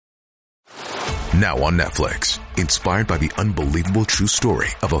Now on Netflix, inspired by the unbelievable true story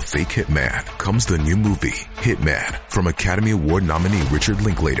of a fake hitman, comes the new movie, Hitman, from Academy Award nominee Richard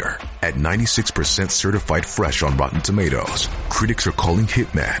Linklater. At 96% certified fresh on Rotten Tomatoes, critics are calling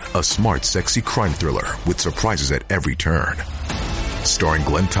Hitman a smart, sexy crime thriller with surprises at every turn. Starring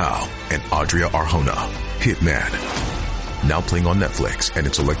Glenn Powell and Adria Arjona, Hitman. Now playing on Netflix and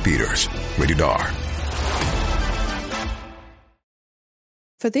in select theaters. Rated R.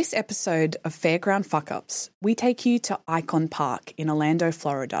 For this episode of Fairground Fuck-Ups, we take you to Icon Park in Orlando,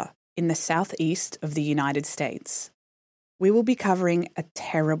 Florida, in the southeast of the United States. We will be covering a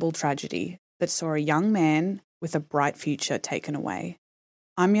terrible tragedy that saw a young man with a bright future taken away.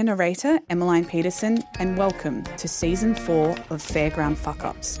 I'm your narrator, Emmeline Peterson, and welcome to Season 4 of Fairground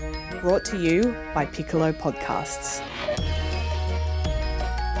Fuck-Ups, brought to you by Piccolo Podcasts.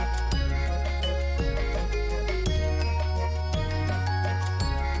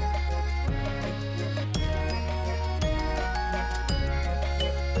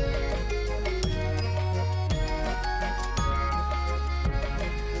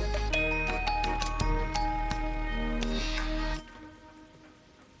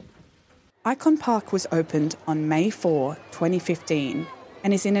 Icon Park was opened on May 4, 2015,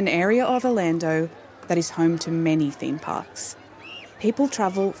 and is in an area of Orlando that is home to many theme parks. People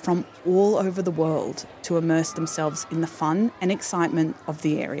travel from all over the world to immerse themselves in the fun and excitement of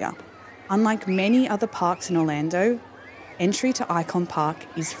the area. Unlike many other parks in Orlando, entry to Icon Park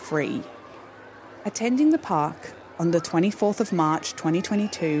is free. Attending the park on the 24th of March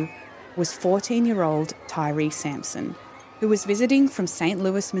 2022 was 14-year-old Tyre Sampson, who was visiting from St.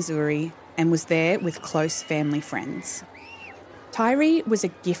 Louis, Missouri, and was there with close family friends. Tyre was a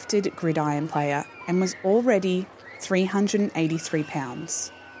gifted gridiron player and was already 383 pounds.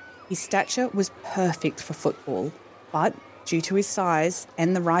 His stature was perfect for football, but due to his size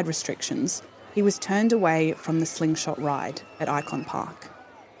and the ride restrictions, he was turned away from the slingshot ride at Icon Park.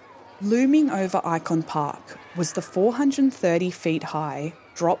 Looming over Icon Park was the 430 feet high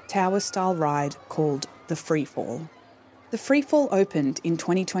drop tower style ride called the Freefall. The Freefall opened in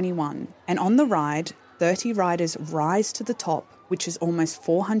 2021, and on the ride, 30 riders rise to the top, which is almost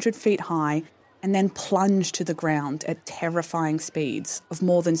 400 feet high, and then plunge to the ground at terrifying speeds of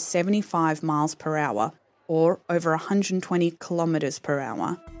more than 75 miles per hour, or over 120 kilometres per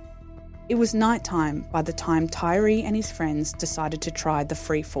hour. It was nighttime by the time Tyre and his friends decided to try the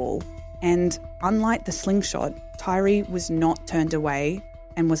Freefall, and unlike the slingshot, Tyre was not turned away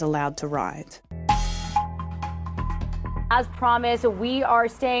and was allowed to ride. As promised, we are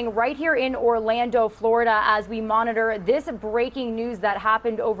staying right here in Orlando, Florida, as we monitor this breaking news that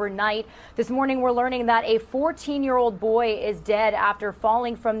happened overnight. This morning, we're learning that a 14-year-old boy is dead after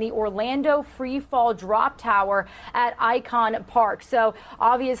falling from the Orlando Freefall drop tower at Icon Park. So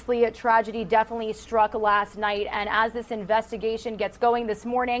obviously, a tragedy definitely struck last night. And as this investigation gets going this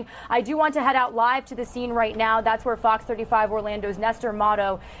morning, I do want to head out live to the scene right now. That's where Fox 35 Orlando's Nestor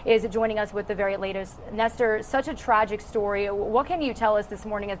Motto is joining us with the very latest. Nestor, such a tragic story. What can you tell us this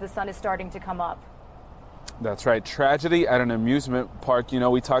morning as the sun is starting to come up? That's right. Tragedy at an amusement park. You know,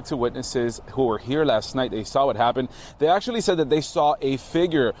 we talked to witnesses who were here last night. They saw what happened. They actually said that they saw a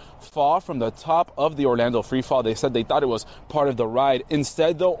figure fall from the top of the Orlando Freefall. They said they thought it was part of the ride.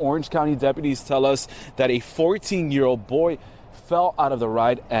 Instead, though, Orange County deputies tell us that a 14-year-old boy fell out of the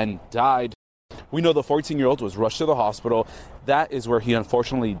ride and died. We know the 14-year-old was rushed to the hospital. That is where he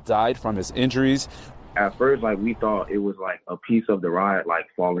unfortunately died from his injuries. At first, we thought it was a piece of the ride,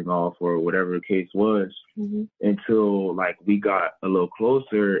 falling off or whatever the case was, until we got a little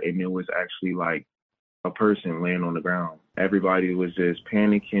closer and it was actually a person laying on the ground. Everybody was just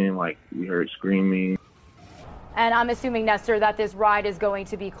panicking, we heard screaming. And I'm assuming, Nestor, that this ride is going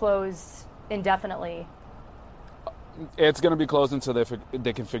to be closed indefinitely. It's going to be closed until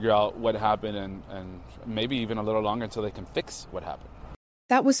they can figure out what happened and maybe even a little longer until they can fix what happened.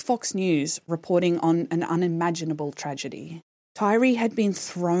 That was Fox News reporting on an unimaginable tragedy. Tyre had been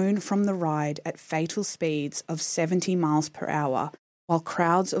thrown from the ride at fatal speeds of 70 miles per hour while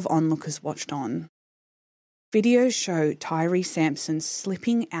crowds of onlookers watched on. Videos show Tyre Sampson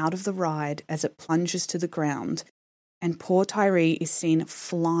slipping out of the ride as it plunges to the ground, and poor Tyre is seen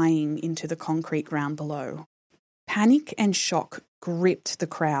flying into the concrete ground below. Panic and shock gripped the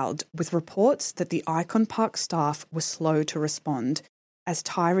crowd, with reports that the Icon Park staff were slow to respond, as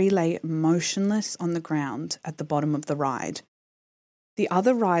Tyre lay motionless on the ground at the bottom of the ride. The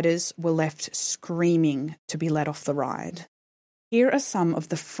other riders were left screaming to be let off the ride. Here are some of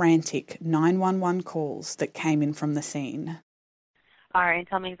the frantic 911 calls that came in from the scene. All right,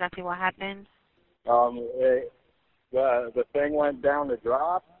 tell me exactly what happened. The thing went down the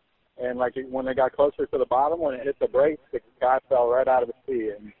drop, And like when they got closer to the bottom, when it hit the brakes, the guy fell right out of the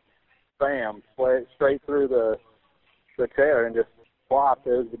seat and bam, straight through the chair and just flopped.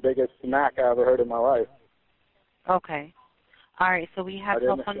 It was the biggest smack I ever heard in my life. Okay. All right, so we have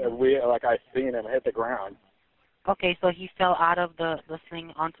help on I seen him hit the ground. Okay, so he fell out of the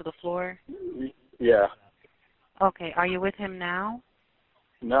thing onto the floor? Yeah. Okay, are you with him now?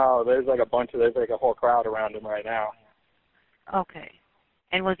 No, there's like a whole crowd around him right now. Okay.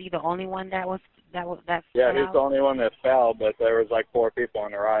 And was he the only one that Yeah, fell he's out? the only one that fell, but there was like 4 people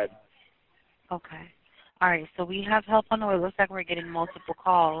on the ride. Okay. All right, so we have help on the way. It looks like we're getting multiple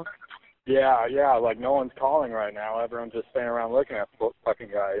calls. Yeah, like no one's calling right now. Everyone's just staying around looking at the fucking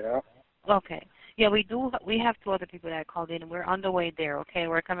guy, you know? Okay. Yeah, we do. We have 2 other people that called in, and we're on the way there, okay?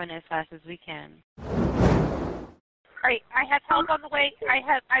 We're coming as fast as we can. All right, I have help on the way.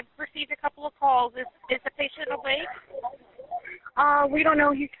 I've received a couple of calls. Is the patient awake? We don't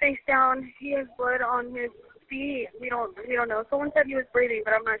know. He's face down. He has blood on his feet. We don't know. Someone said he was breathing,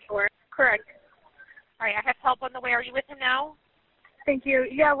 but I'm not sure. Correct. All right, I have help on the way. Are you with him now? Thank you.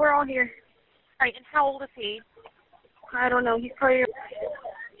 Yeah, we're all here. All right, and how old is he? I don't know. He's probably...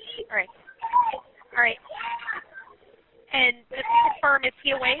 All right. All right. And just to confirm, is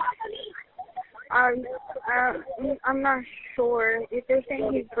he awake? I'm not sure. If they're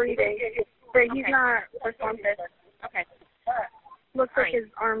saying he's breathing, but he's not responsive. Okay. Looks like his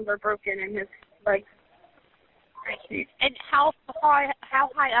arms are broken and his legs. Right. And how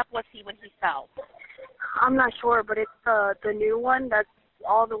high up was he when he fell? I'm not sure, but it's the new one that's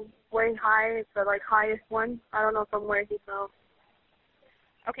all the way high. It's the highest one. I don't know from where he fell.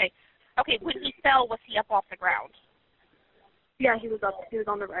 Okay. Okay. When he fell, was he up off the ground? Yeah, he was up. He was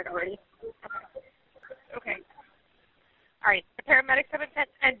on the ride already. Okay. All right. The paramedics have been sent.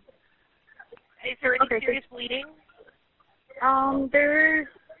 And is there any serious bleeding? There's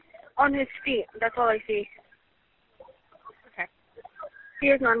on his feet. That's all I see. Okay. He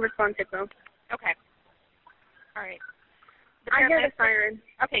is non-responsive though. Okay. All right. I hear the siren.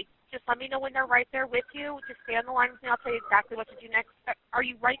 Okay. Just let me know when they're right there with you. Just stay on the line with me. I'll tell you exactly what to do next. Are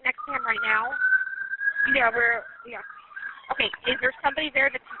you right next to him right now? Yeah, Okay. Is there somebody there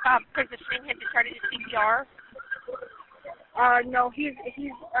that's positioning him to try to do CPR? No, he's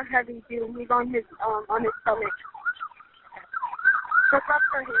a heavy dude. He's on his stomach. The cops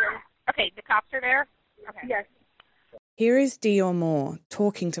are here. Okay, the cops are there? Okay. Yes. Here is Dior Moore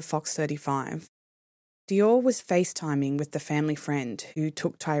talking to Fox 35. Dior was FaceTiming with the family friend who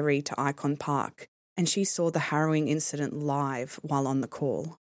took Tyre to Icon Park, and she saw the harrowing incident live while on the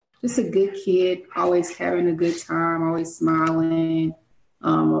call. Just a good kid, always having a good time, always smiling,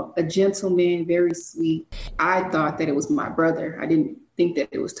 a gentleman, very sweet. I thought that it was my brother. I didn't think that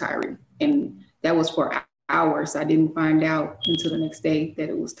it was Tyre. And that was for hours. I didn't find out until the next day that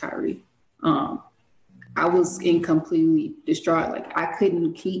it was Tyre. I was completely distraught. I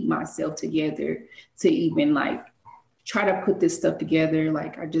couldn't keep myself together to even try to put this stuff together.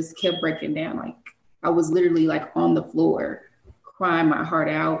 I just kept breaking down. I was literally on the floor, crying my heart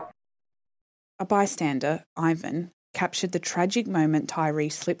out. A bystander, Ivan, captured the tragic moment Tyre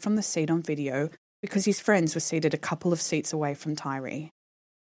slipped from the seat on video because his friends were seated a couple of seats away from Tyre.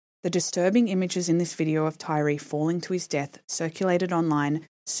 The disturbing images in this video of Tyre falling to his death circulated online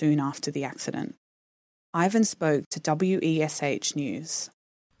soon after the accident. Ivan spoke to WESH News.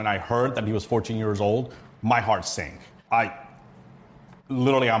 When I heard that he was 14 years old, my heart sank. I'm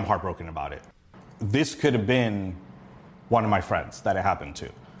heartbroken about it. This could have been one of my friends that it happened to.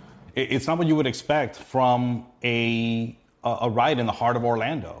 It's not what you would expect from a ride in the heart of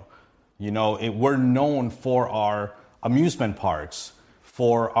Orlando. We're known for our amusement parks,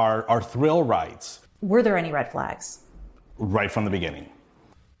 for our thrill rides. Were there any red flags? Right from the beginning.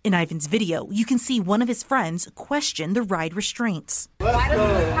 In Ivan's video, you can see one of his friends question the ride restraints. Why doesn't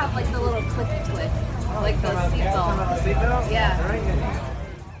this have the little clicky clip, the seatbelt? Yeah.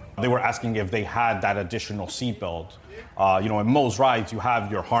 They were asking if they had that additional seatbelt. In most rides, you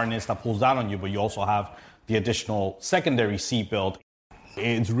have your harness that pulls down on you, but you also have the additional secondary seatbelt.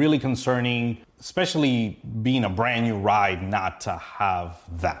 It's really concerning, especially being a brand new ride, not to have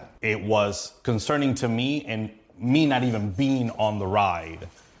that. It was concerning to me, and me not even being on the ride,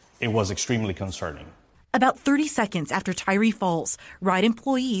 it was extremely concerning. About 30 seconds after Tyre falls, ride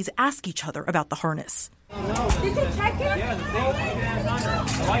employees ask each other about the harness. Did you check it?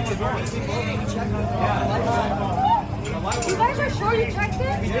 You guys are sure you checked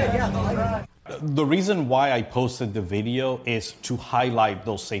it? The reason why I posted the video is to highlight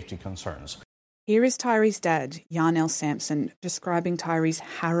those safety concerns. Here is Tyre's dad, Tyre Sampson, describing Tyre's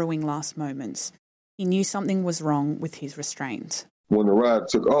harrowing last moments. He knew something was wrong with his restraint. when the ride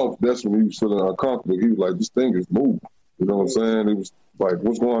took off, that's when he was feeling uncomfortable. He was like, this thing is moving. You know what I'm saying? He was like,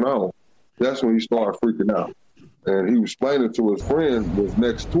 what's going on? That's when he started freaking out. And he was explaining to his friend was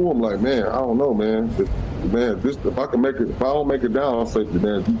next to him, like, man, I don't know, man. If I don't make it down safely,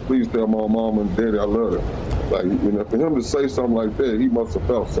 man, please tell my mom and daddy I love them. Like, you know, for him to say something like that, he must have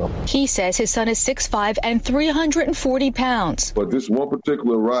felt something. He says his son is 6'5" and 340 pounds. But this one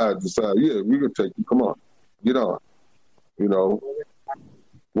particular ride decided, yeah, we can take you. Come on, get on. You know,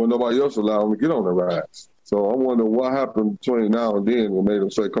 when nobody else allowed him to get on the rides. So I wonder what happened between now and then that made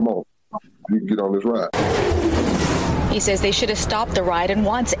him say, come on, you can get on this ride. He says they should have stopped the ride and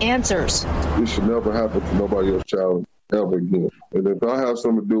wants answers. This should never happen to nobody else's child ever again. And if I have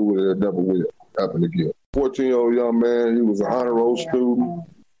something to do with it, it never will happen again. 14-year-old young man, he was an honor roll student.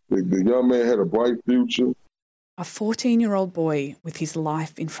 The young man had a bright future. A 14-year-old boy with his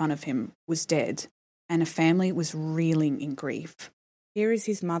life in front of him was dead, and a family was reeling in grief. Here is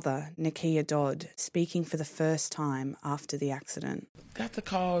his mother, Nakia Dodd, speaking for the first time after the accident. Got the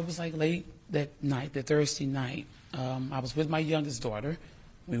call, it was like late that night, that Thursday night. I was with my youngest daughter.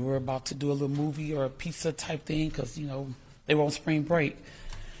 We were about to do a little movie or a pizza type thing because, you know, they were on spring break.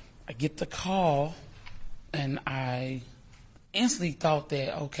 I get the call, and I instantly thought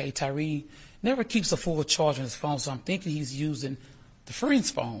that, okay, Tyre never keeps a full charge on his phone, so I'm thinking he's using the friend's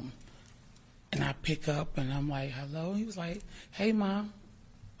phone. And I pick up, and I'm like, hello? He was like, hey, Mom.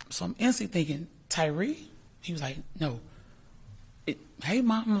 So I'm instantly thinking, Tyre? He was like, no. Hey,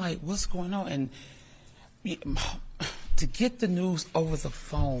 Mom. I'm like, what's going on? And to get the news over the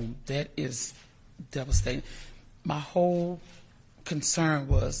phone, that is devastating. My whole concern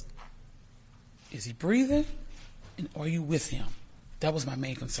was, is he breathing? And are you with him? That was my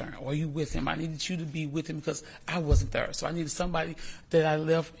main concern. Are you with him? I needed you to be with him because I wasn't there. So I needed somebody that I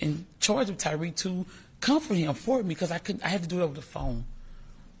left in charge of Tyre to comfort him for me because I had to do it over the phone.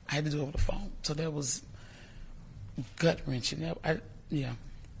 So that was gut-wrenching. Yeah,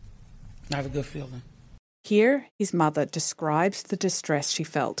 not a good feeling. Here, his mother describes the distress she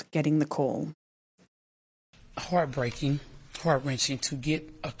felt getting the call. Heartbreaking, heart-wrenching to get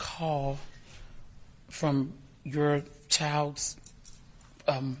a call from your child's,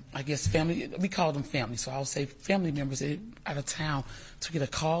 I guess, family. We call them family, so I'll say family members out of town, to get a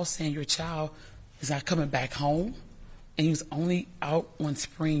call saying your child is not coming back home, and he was only out on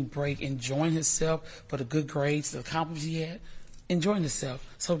spring break enjoying himself for the good grades, the accomplishments he had, enjoying himself.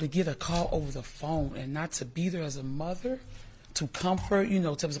 So to get a call over the phone and not to be there as a mother, to comfort, tell him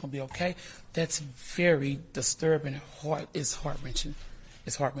it's going to be okay, that's very disturbing. It's heart-wrenching.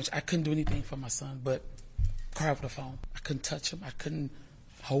 It's heart-wrenching. I couldn't do anything for my son but cry over the phone. I couldn't touch him. I couldn't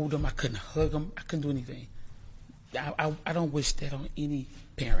hold him. I couldn't hug him. I couldn't do anything. I don't wish that on any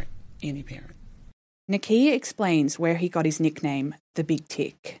parent. Nakia explains where he got his nickname, the Big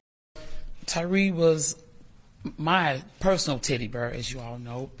Tick. Tyre was my personal teddy bear, as you all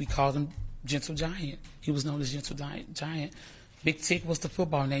know. We called him Gentle Giant. He was known as Gentle Giant. Big Tick was the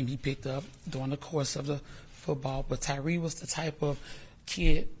football name he picked up during the course of the football. But Tyre was the type of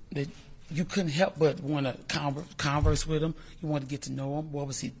kid that you couldn't help but want to converse with him. You wanted to get to know him. What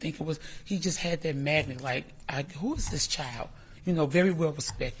was he thinking? He just had that magnet, like, who is this child? Very well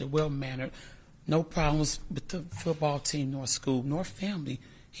respected, well mannered. No problems with the football team, nor school, nor family.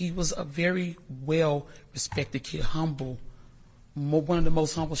 He was a very well-respected kid, humble, one of the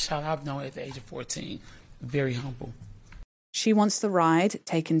most humble child I've known at the age of 14. Very humble. She wants the ride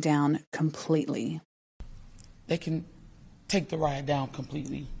taken down completely. They can take the ride down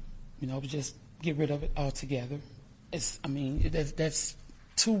completely, just get rid of it altogether. That's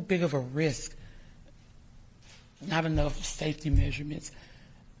too big of a risk. Not enough safety measurements.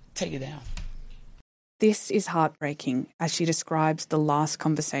 Take it down. This is heartbreaking as she describes the last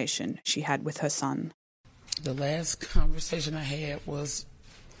conversation she had with her son. The last conversation I had was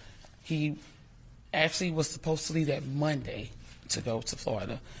he actually was supposed to leave that Monday to go to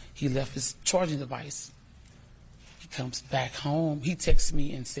Florida. He left his charging device. He comes back home. He texts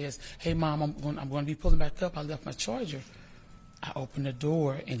me and says, hey, Mom, I'm going to be pulling back up. I left my charger. I open the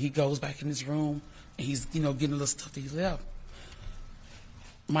door, and he goes back in his room, and he's, getting a little stuff that he left.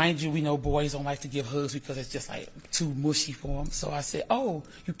 Mind you, we know boys don't like to give hugs because it's just like too mushy for them. So I said, oh,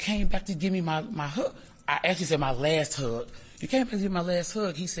 you came back to give me my hug. I actually said my last hug. You came back to give me my last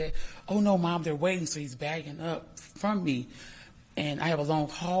hug. He said, oh, no, Mom, they're waiting. So he's bagging up from me. And I have a long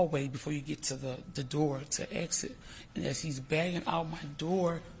hallway before you get to the door to exit. And as he's bagging out my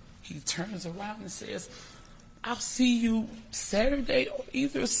door, he turns around and says, I'll see you Saturday or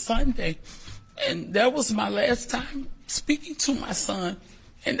either Sunday. And that was my last time speaking to my son.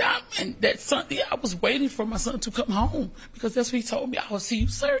 And that Sunday, I was waiting for my son to come home because that's what he told me. I will see you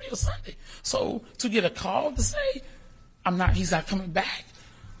Saturday or Sunday. So to get a call to say he's not coming back.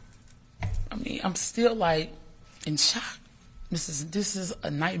 I mean, I'm still like in shock. This is a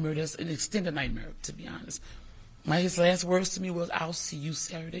nightmare. That's an extended nightmare, to be honest. His last words to me was, "I'll see you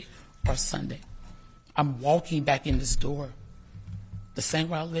Saturday or Sunday." I'm walking back in this door. The same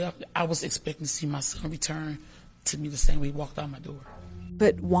way I left, I was expecting to see my son return to me the same way he walked out my door.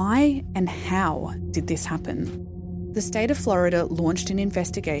 But why and how did this happen? The state of Florida launched an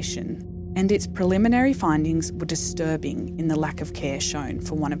investigation, and its preliminary findings were disturbing in the lack of care shown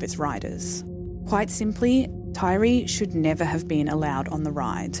for one of its riders. Quite simply, Tyre should never have been allowed on the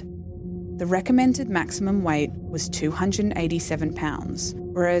ride. The recommended maximum weight was 287 pounds,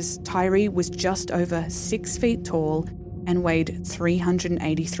 whereas Tyre was just over 6 feet tall and weighed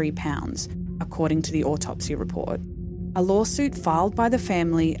 383 pounds, according to the autopsy report. A lawsuit filed by the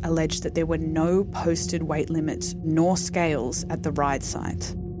family alleged that there were no posted weight limits nor scales at the ride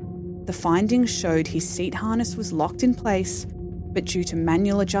site. The findings showed his seat harness was locked in place, but due to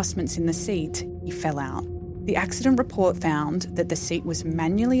manual adjustments in the seat, he fell out. The accident report found that the seat was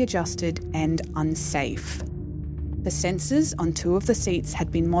manually adjusted and unsafe. The sensors on 2 of the seats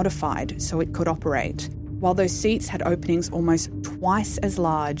had been modified so it could operate, while those seats had openings almost twice as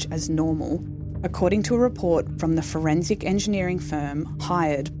large as normal, according to a report from the forensic engineering firm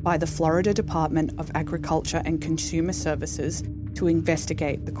hired by the Florida Department of Agriculture and Consumer Services to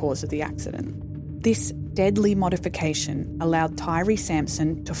investigate the cause of the accident. This deadly modification allowed Tyre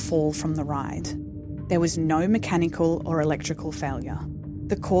Sampson to fall from the ride. There was no mechanical or electrical failure.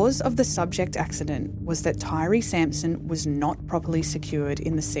 The cause of the subject accident was that Tyre Sampson was not properly secured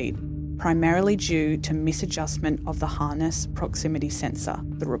in the seat, primarily due to misadjustment of the harness proximity sensor,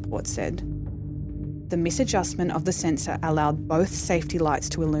 the report said. The misadjustment of the sensor allowed both safety lights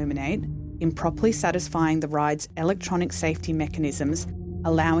to illuminate, improperly satisfying the ride's electronic safety mechanisms,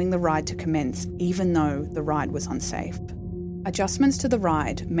 allowing the ride to commence even though the ride was unsafe. Adjustments to the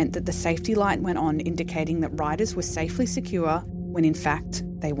ride meant that the safety light went on, indicating that riders were safely secure when in fact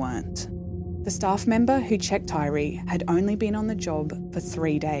they weren't. The staff member who checked Tyre had only been on the job for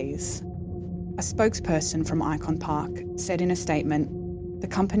 3 days. A spokesperson from Icon Park said in a statement, "The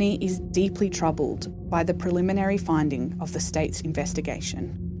company is deeply troubled by the preliminary finding of the state's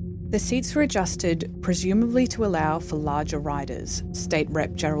investigation." The seats were adjusted, presumably to allow for larger riders, State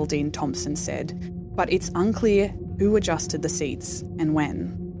Rep Geraldine Thompson said, but it's unclear who adjusted the seats and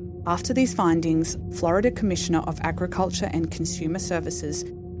when. After these findings, Florida Commissioner of Agriculture and Consumer Services,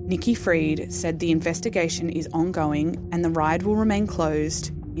 Nikki Freed, said the investigation is ongoing and the ride will remain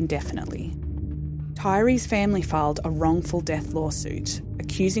closed indefinitely. Tyre's family filed a wrongful death lawsuit,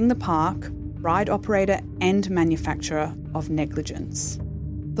 accusing the park, ride operator and manufacturer of negligence.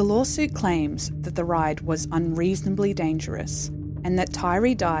 The lawsuit claims that the ride was unreasonably dangerous and that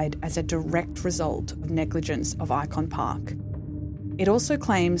Tyre died as a direct result of negligence of Icon Park. It also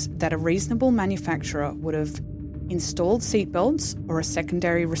claims that a reasonable manufacturer would have installed seatbelts or a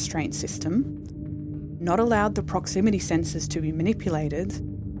secondary restraint system, not allowed the proximity sensors to be manipulated,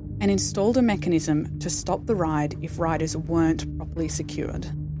 and installed a mechanism to stop the ride if riders weren't properly secured.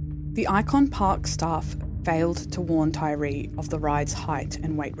 The Icon Park staff failed to warn Tyre of the ride's height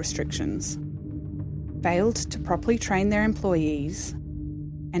and weight restrictions, failed to properly train their employees,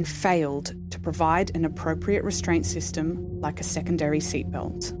 and failed to provide an appropriate restraint system like a secondary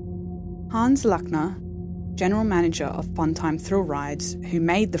seatbelt. Hans Lackner, general manager of Funtime Thrill Rides, who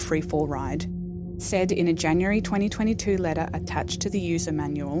made the freefall ride, said in a January 2022 letter attached to the user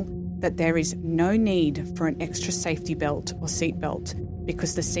manual that there is no need for an extra safety belt or seatbelt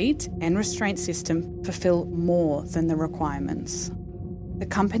because the seat and restraint system fulfill more than the requirements. The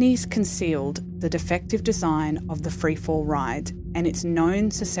companies concealed the defective design of the freefall ride and its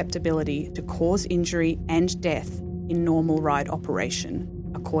known susceptibility to cause injury and death in normal ride operation,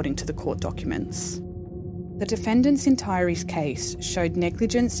 according to the court documents. The defendants in Tyre's case showed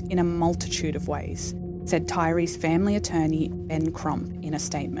negligence in a multitude of ways, said Tyre's family attorney Ben Crump in a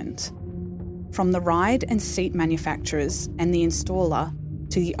statement. From the ride and seat manufacturers and the installer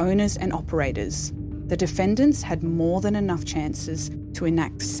to the owners and operators, the defendants had more than enough chances to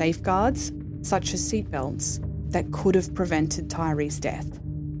enact safeguards, such as seatbelts, that could have prevented Tyre's death.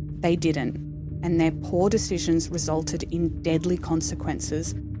 They didn't, and their poor decisions resulted in deadly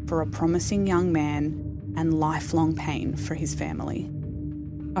consequences for a promising young man and lifelong pain for his family.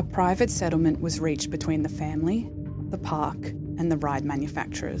 A private settlement was reached between the family, the park, and the ride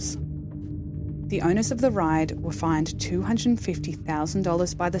manufacturers. The owners of the ride were fined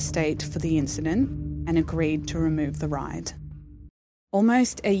 $250,000 by the state for the incident and agreed to remove the ride.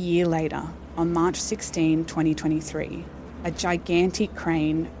 Almost a year later, on March 16, 2023, a gigantic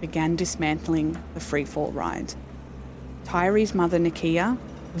crane began dismantling the freefall ride. Tyre's mother, Nakia,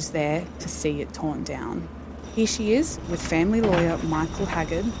 was there to see it torn down. Here she is with family lawyer Michael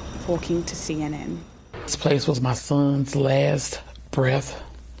Haggard talking to CNN. This place was my son's last breath,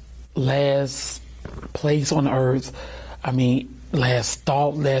 last place on earth. I mean, last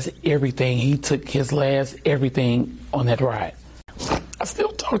thought, last everything. He took his last everything on that ride. I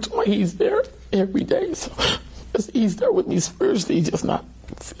still talk to him. He's there every day. So he's there with me spiritually, just not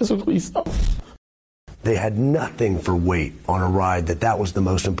physically. So they had nothing for weight on a ride that was the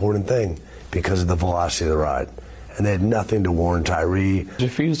most important thing because of the velocity of the ride. And they had nothing to warn Tyre.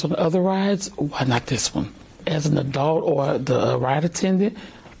 Refused on other rides, why not this one? As an adult or the ride attendant,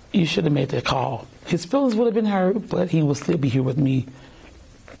 you should have made that call. His feelings would have been hurt, but he will still be here with me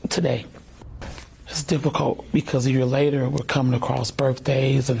today. It's difficult because a year later, we're coming across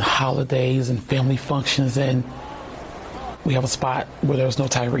birthdays and holidays and family functions, and we have a spot where there's no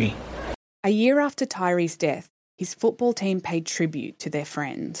Tyre. A year after Tyre's death, his football team paid tribute to their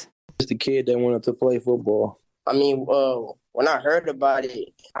friend. It's the kid that wanted to play football. I mean, when I heard about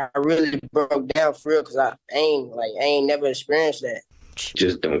it, I really broke down for real because I ain't never experienced that.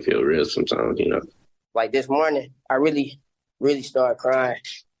 Just don't feel real sometimes, you know. Like this morning, I really started crying.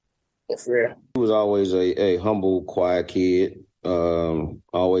 For real. He was always a humble, quiet kid,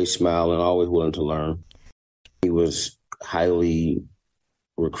 always smiling, always willing to learn. He was highly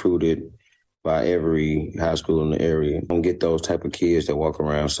recruited by every high school in the area. Don't get those type of kids that walk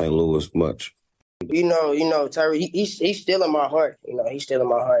around St. Louis much. You know, Tyre, he's still in my heart. You know, he's still in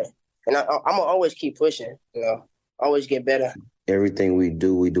my heart. And I'm going to always keep pushing, you know, always get better. Everything we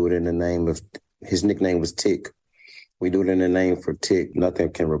do it in the name of, his nickname was Tick. We do it in the name for Tick.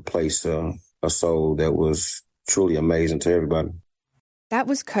 Nothing can replace a soul that was truly amazing to everybody. That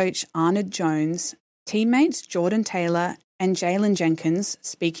was coach Arnold Jones, teammates Jordan Taylor and Jalen Jenkins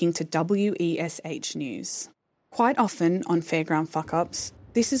speaking to WESH News. Quite often on Fairground Fuck-Ups,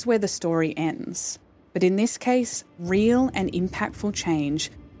 this is where the story ends. But in this case, real and impactful change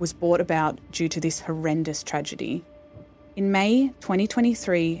was brought about due to this horrendous tragedy. In May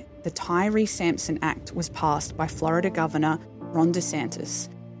 2023, the Tyre Sampson Act was passed by Florida Governor Ron DeSantis,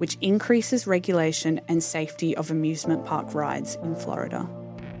 which increases regulation and safety of amusement park rides in Florida.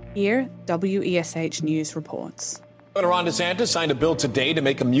 Here, WESH News reports. Governor Ron DeSantis signed a bill today to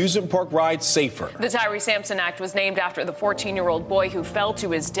make amusement park rides safer. The Tyre Sampson Act was named after the 14-year-old boy who fell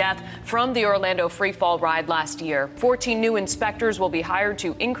to his death from the Orlando freefall ride last year. 14 new inspectors will be hired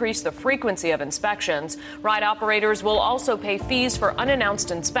to increase the frequency of inspections. Ride operators will also pay fees for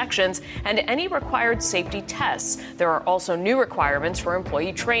unannounced inspections and any required safety tests. There are also new requirements for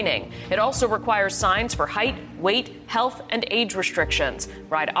employee training. It also requires signs for height, weight, health, and age restrictions.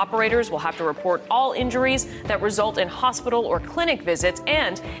 Ride operators will have to report all injuries that result in hospital or clinic visits,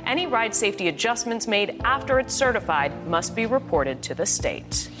 and any ride safety adjustments made after it's certified must be reported to the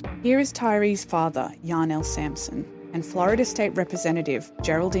state. Here is Tyre's father, Yarnell Sampson, and Florida State Representative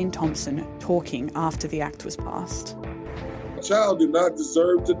Geraldine Thompson talking after the act was passed. A child did not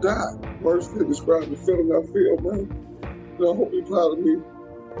deserve to die. Words can describe the feeling I feel, man. I hope you're proud of me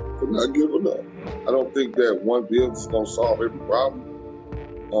for not giving up. I don't think that one bill is going to solve every problem,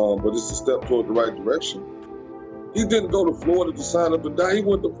 but it's a step toward the right direction. He didn't go to Florida to sign up to die. He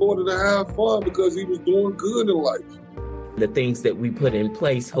went to Florida to have fun because he was doing good in life. The things that we put in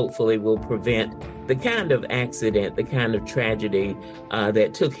place hopefully will prevent the kind of accident, the kind of tragedy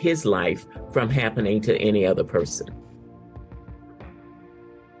that took his life from happening to any other person.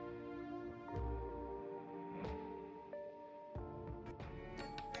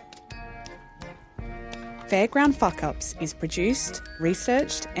 Fairground Fuck-Ups is produced,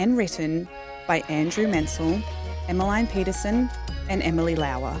 researched and written by Andrew Menzel, Emmeline Peterson and Emily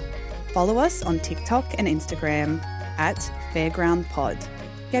Lauer. Follow us on TikTok and Instagram at FairgroundPod.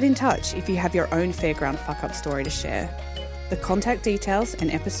 Get in touch if you have your own Fairground Fuck-Up story to share. The contact details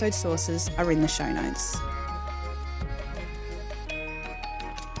and episode sources are in the show notes.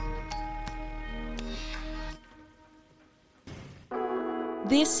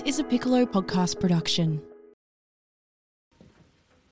 This is a Piccolo podcast production.